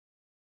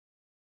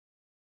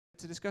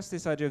to discuss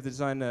this idea of the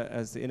designer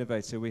as the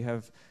innovator, we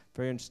have a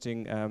very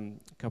interesting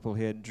couple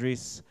here,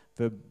 Dries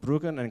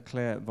Verbruggen and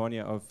Claire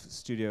Warnier of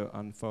Studio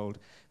Unfold.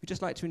 Would you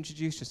just like to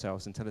introduce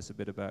yourselves and tell us a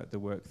bit about the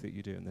work that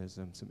you do? And there's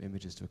some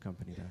images to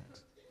accompany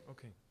that.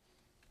 Okay.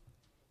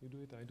 You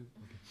do it, I do.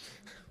 Okay.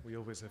 We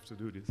always have to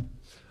do this.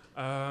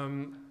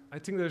 I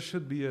think there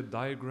should be a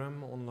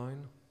diagram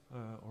online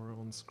or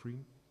on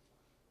screen.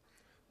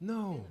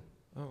 No.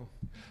 Oh.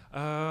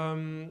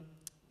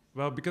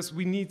 Well, because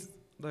we need,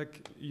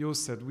 like Jo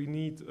said, we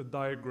need a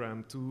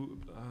diagram to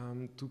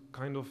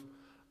kind of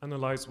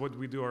analyze what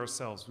we do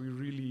ourselves. We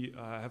really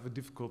have a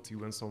difficulty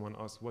when someone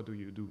asks, "What do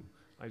you do?"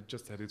 I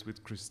just had it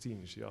with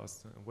Christine. She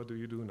asked, "What do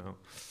you do now?"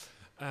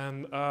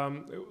 And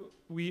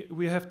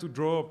we have to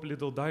draw up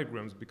little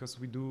diagrams because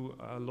we do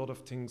a lot of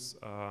things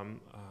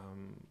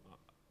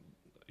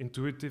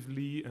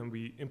intuitively, and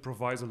we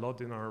improvise a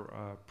lot in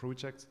our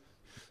projects.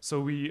 So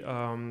we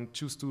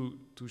choose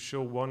to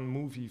show one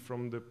movie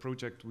from the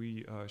project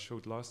we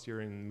showed last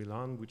year in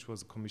Milan, which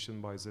was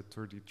commissioned by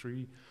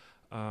Z33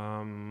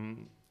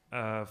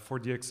 for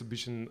the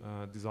exhibition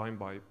Design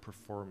by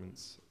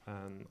Performance.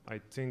 And I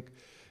think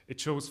it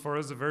shows for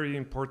us a very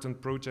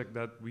important project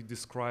that we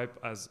describe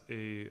as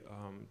a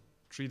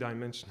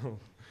three-dimensional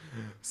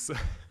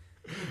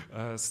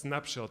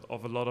snapshot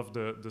of a lot of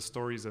the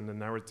stories and the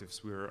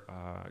narratives we're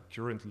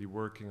currently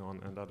working on,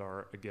 and that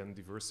are again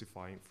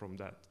diversifying from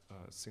that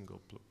single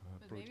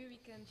project. Maybe we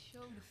can show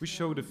the film. We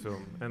show the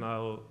film, and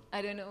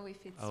I don't know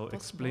if it's I'll possible.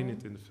 explain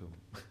it in the film.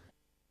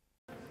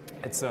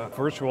 It's a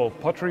virtual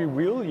pottery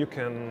wheel. You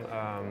can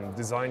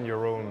design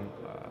your own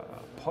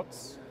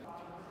pots.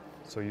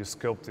 So you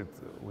sculpt it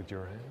with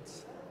your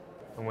hands.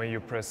 And when you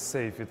press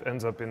save, it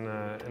ends up in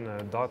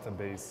a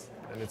database.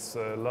 And its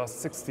last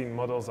 16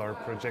 models are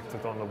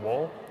projected on the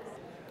wall.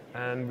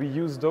 And we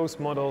use those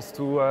models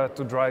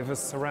to drive a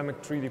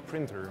ceramic 3D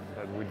printer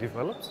that we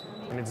developed.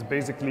 And it's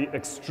basically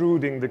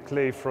extruding the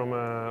clay from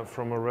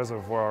a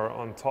reservoir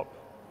on top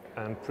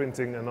and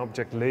printing an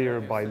object layer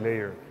by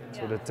layer. Yeah.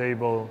 So the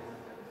table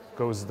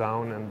goes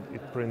down and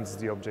it prints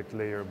the object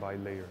layer by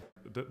layer.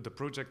 The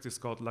project is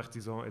called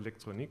L'Artisan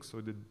Électronique,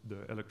 so the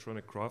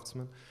electronic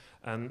craftsman.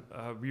 And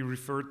we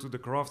refer to the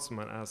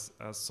craftsman as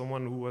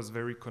someone who was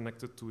very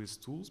connected to his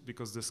tools,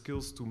 because the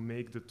skills to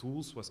make the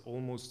tools was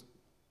almost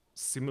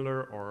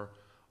similar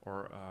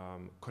or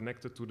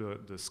connected to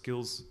the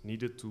skills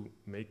needed to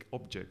make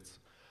objects.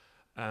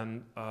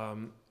 And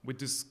with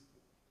this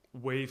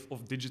wave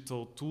of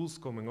digital tools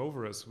coming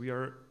over us, we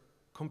are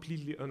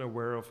completely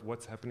unaware of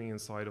what's happening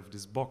inside of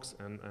this box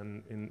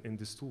and in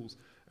these tools.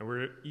 And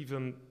we're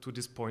even to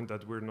this point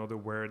that we're not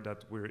aware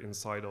that we're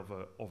inside of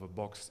a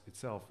box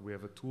itself. We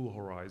have a tool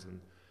horizon.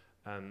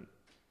 And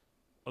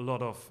a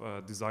lot of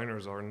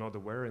designers are not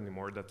aware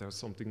anymore that there's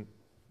something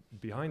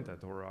behind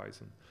that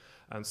horizon.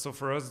 And so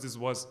for us, this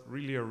was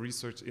really a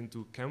research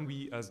into, can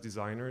we as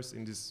designers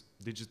in this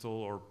digital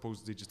or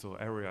post-digital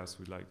area, as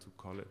we like to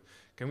call it,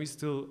 can we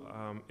still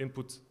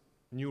input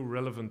new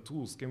relevant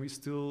tools? Can we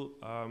still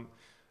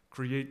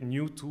create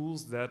new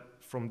tools that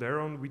from there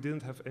on we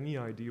didn't have any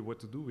idea what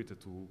to do with the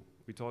tool?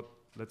 We thought,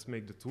 let's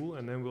make the tool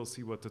and then we'll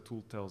see what the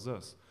tool tells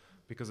us.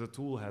 Because a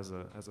tool has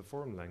a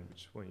form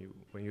language.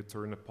 When you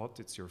turn a pot,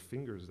 it's your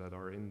fingers that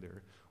are in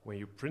there. When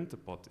you print a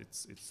pot,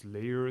 it's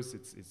layers,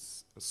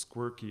 it's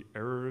squirky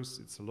errors,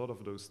 it's a lot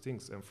of those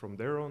things. And from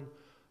there on,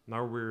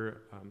 now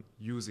we're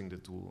using the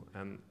tool.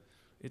 And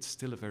it's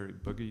still a very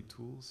buggy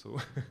tool, so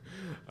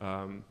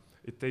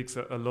it takes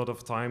a lot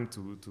of time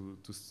to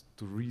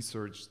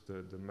research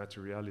the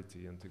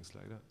materiality and things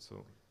like that.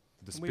 So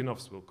the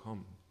spin-offs will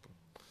come.